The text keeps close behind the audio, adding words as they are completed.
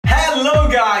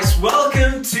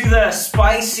Welcome to the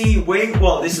spicy wing,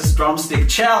 well this is drumstick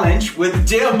challenge with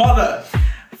dear mother.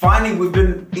 Finally we've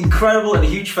been incredible and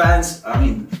huge fans, I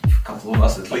mean a couple of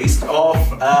us at least, of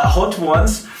hot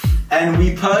ones. And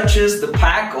we purchased the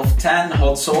pack of 10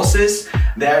 hot sauces.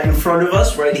 They're in front of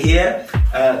us right here.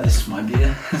 This might be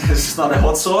this is not a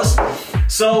hot sauce.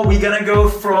 So we're gonna go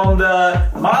from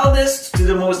the mildest to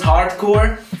the most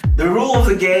hardcore. The rule of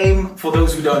the game, for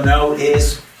those who don't know,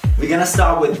 is we're gonna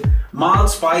start with mild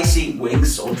spicy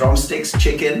wings or drumsticks,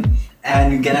 chicken,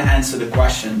 and you're gonna answer the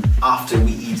question after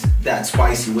we eat that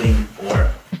spicy wing or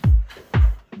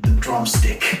the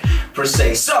drumstick per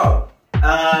se. So,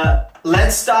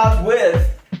 let's start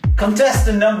with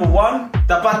contestant number 1,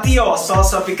 tapatio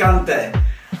salsa picante.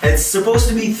 It's supposed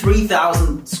to be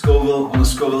 3000 Scoville on a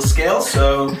Scoville scale,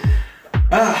 so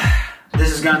this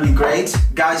is gonna be great.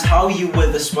 Guys, how are you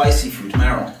with the spicy food,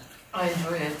 Merel? I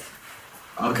enjoy it.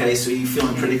 Okay, so you're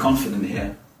feeling pretty confident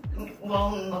here.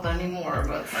 Well, not anymore,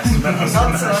 but I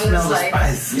smell the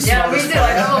spice. Yeah, me too.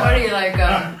 Like, I'm already like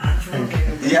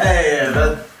drinking.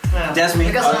 Yeah. Desmond,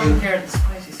 because I'm here at the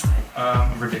spicy side.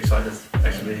 I'm really excited,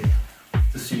 actually,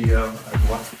 to see at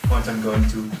what point I'm going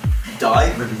to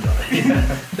die. Really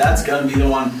die. That's gonna be the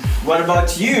one. What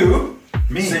about you,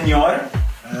 me, senor?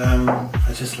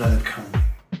 I just let it come.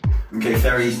 Okay,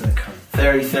 Ferry's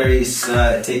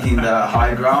taking the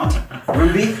high ground.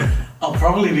 Ruby? I'll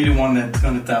probably be the one that's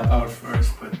gonna tap out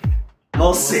first, but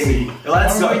we'll see.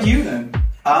 Let's go. What about you then?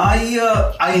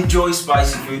 I enjoy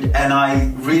spicy food, and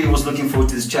I really was looking forward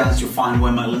to this challenge to find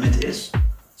where my limit is.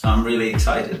 So I'm really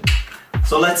excited.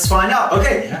 So let's find out.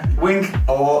 Okay, wing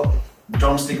or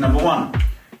drumstick number 1.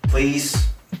 Please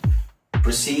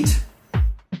proceed.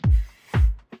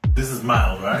 This is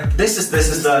mild, right? This is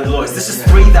the lowest. This is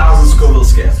 3000 Scoville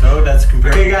scale. So that's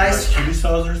compared to like chili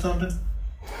sauce or something?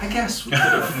 I guess we could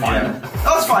have find out.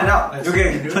 Let's find out.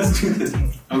 Okay, let's do this.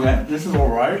 Okay. This is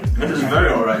alright. This is very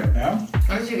alright. Yeah.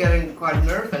 I'm actually getting quite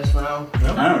nervous now.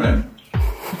 Yep. I don't know.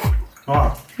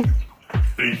 Oh.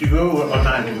 3 to go or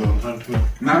 9 to go?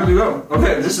 9 to go.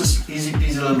 Okay, this is easy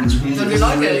peasy lemon squeeze. So do you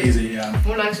like really it? easy, yeah.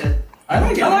 Who likes it? I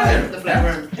like it. I like it. The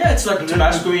flavor. Yeah, it's like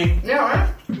Tabasco-y. Yeah, right?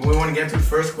 We want to get to the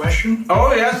first question.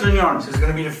 Oh yes, senor. This is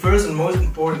going to be the first and most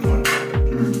important one.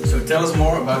 So tell us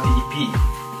more about the EP.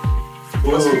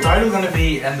 What's the title going to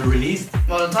be and the release?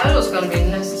 Well, the title is going to be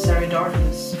Necessary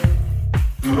Darkness.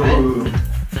 Ooh.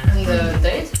 And the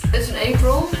date? It's in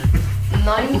April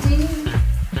 19.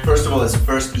 First of all, it's the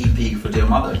first EP for Dear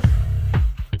Mother.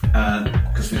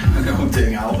 Because we're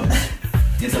doing albums.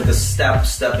 It's like a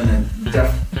step in a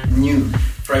new,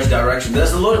 fresh direction.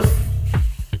 There's a lot of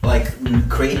like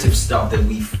creative stuff that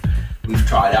we've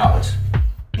tried out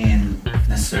in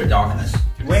Necessary Darkness.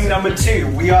 Wing number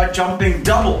 2, we are jumping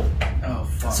double. Oh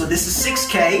fuck. So this is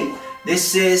 6K.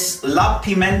 This is La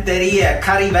Pimenteria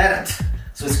Curry Verde.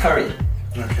 So it's curry.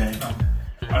 Okay.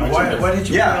 Why did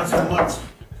you put on so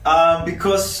much?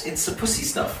 Because it's a pussy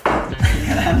stuff. You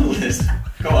can handle this.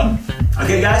 Go on.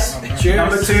 Okay, guys. Cheers.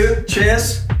 Number 2.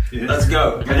 Cheers. Cheers. Let's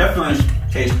go. I definitely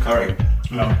taste curry.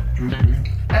 No.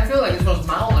 I feel like this one's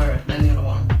milder than the other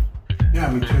one.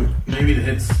 Yeah, me too. Maybe it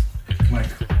hits like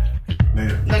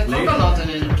Later. Like coconut in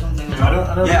it or something.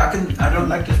 I don't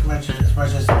like this much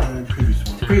as the previous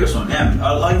one. The previous one, yeah.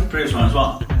 I like the previous one as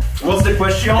well. What's the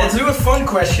question? Let's do a fun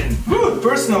question.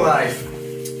 Personal life.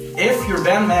 If your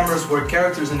band members were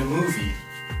characters in a movie,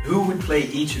 who would play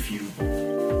each of you?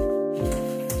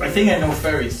 I think I know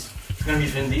Ferry's. It's gonna be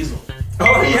Vin Diesel.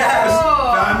 Oh yes!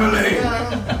 Family!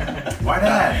 Yeah. Why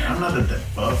not? I'm not a dead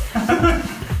buff.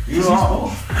 You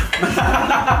are.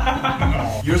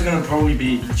 Yours gonna probably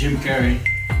be Jim Carrey.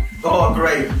 Oh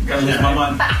great. Gonna lose my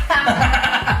mind.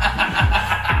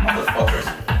 Motherfuckers.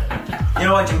 You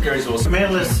know what, Jim Carrey's awesome.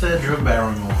 Merel is Drew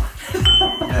Barrymore.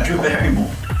 Yeah. Drew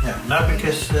Barrymore. Yeah, not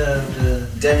because the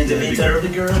Danny the DeVito. girl, the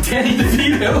girl. Danny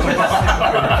DeVito.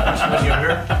 She was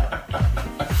younger.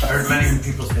 I heard many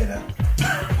people say that.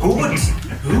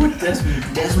 Who would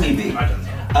Desmond be? I don't know.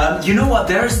 You know what?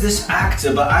 There's this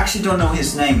actor, but I actually don't know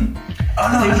his name. Oh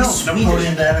no, I know. he's Swedish.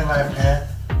 Napoleon Dynamite.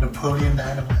 Napoleon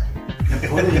Dynamite.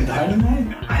 Napoleon Dynamite?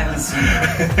 I haven't seen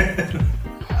it.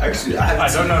 Actually, I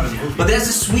don't know the movie. But there's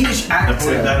a Swedish Napoleon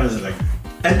actor. Dynamite was like.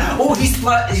 And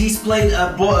he's played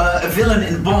a villain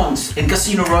in Bond in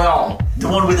Casino Royale, the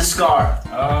one with the scar.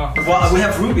 Well, we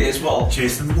have Ruby as well.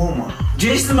 Jason Momoa.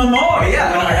 Jason Momoa,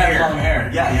 yeah. Long hair. Long hair.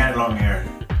 Yeah, He had long hair.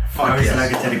 Fuck Now he's yes.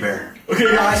 like a teddy bear.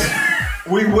 Okay, guys,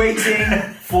 we're waiting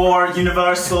for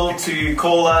Universal to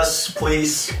call us,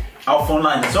 please. Our phone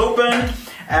line is open,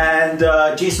 and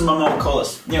Jason Momoa will call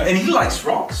us. You know, and he likes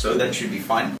rock, so that should be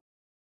fine.